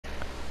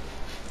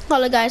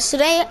Hello guys,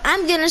 today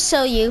I'm gonna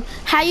show you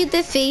how you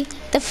defeat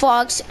the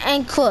frogs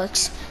and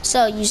crooks.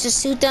 So you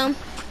just shoot them.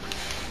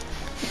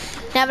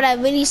 Now that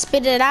I really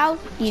spit it out,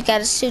 you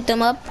gotta shoot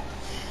them up.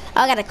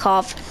 I got a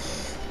cough.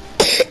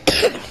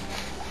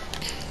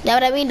 Now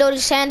that I really know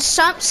this hand,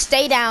 Sump,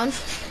 stay down.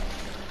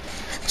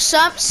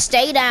 Sump,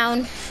 stay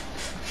down.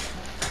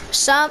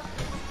 Sump,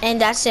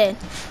 and that's it.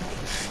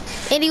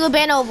 And you will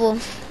bend over.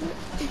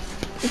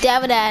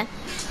 After that,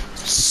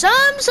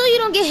 Sump, so you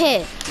don't get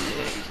hit.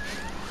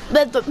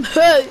 But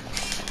hey,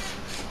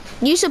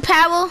 use your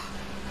power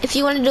if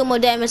you want to do more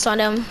damage on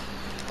them.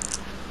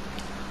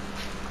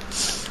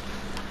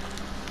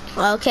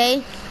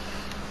 Okay.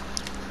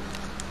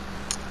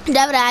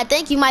 David, I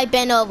think you might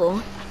bend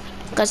over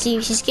because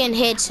he's getting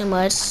hit too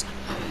much.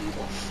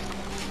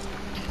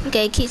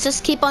 Okay,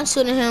 just keep on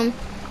shooting him.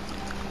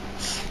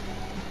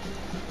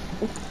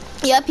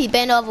 Yep, he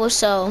bent over,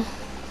 so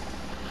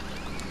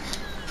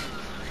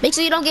make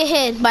sure you don't get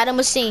hit by the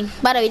machine.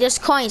 By the way, there's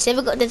coins. If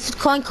the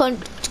coin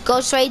go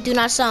straight, do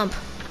not jump.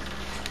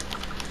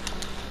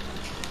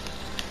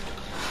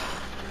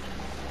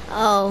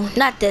 Oh,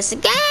 not this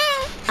again.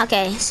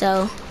 Okay,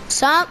 so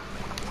jump.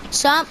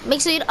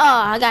 Make sure you. Oh,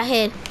 I got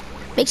hit.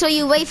 Make sure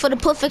you wait for the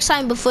perfect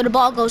time before the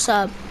ball goes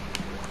up.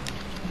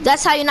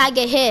 That's how you not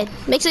get hit.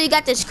 Make sure you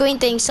got the screen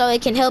thing so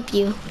it can help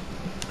you.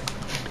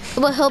 It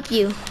will help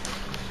you.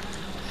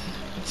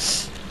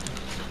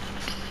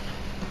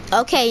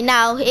 Okay,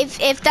 now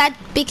if that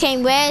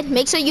became red,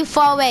 make sure you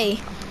fall away.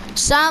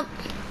 Jump.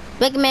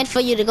 Recommend for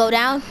you to go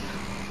down.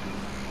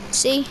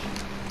 See?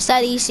 It's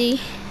that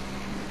easy.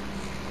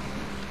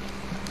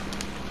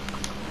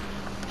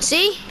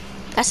 See?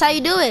 That's how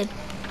you do it.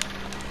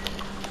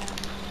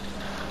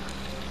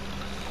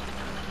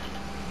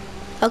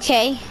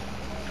 Okay.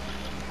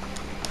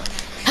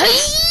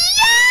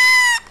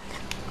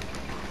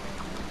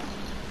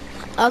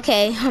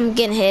 Okay, I'm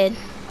getting hit.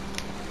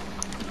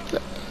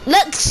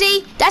 Look,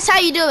 see? That's how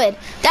you do it.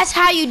 That's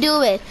how you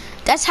do it.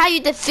 That's how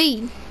you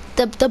defeat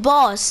the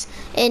boss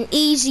in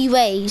easy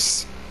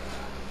ways.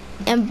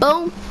 And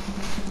boom.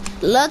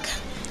 Look.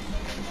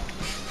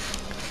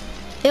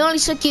 It only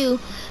took you.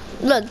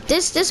 Look,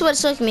 this is what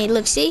it took me.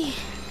 Look, see?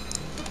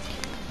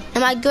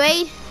 And my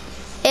grade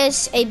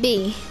is a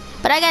B.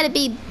 But I got to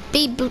be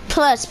B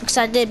plus because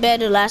I did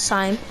better last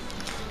time.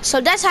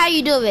 So that's how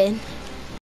you do it.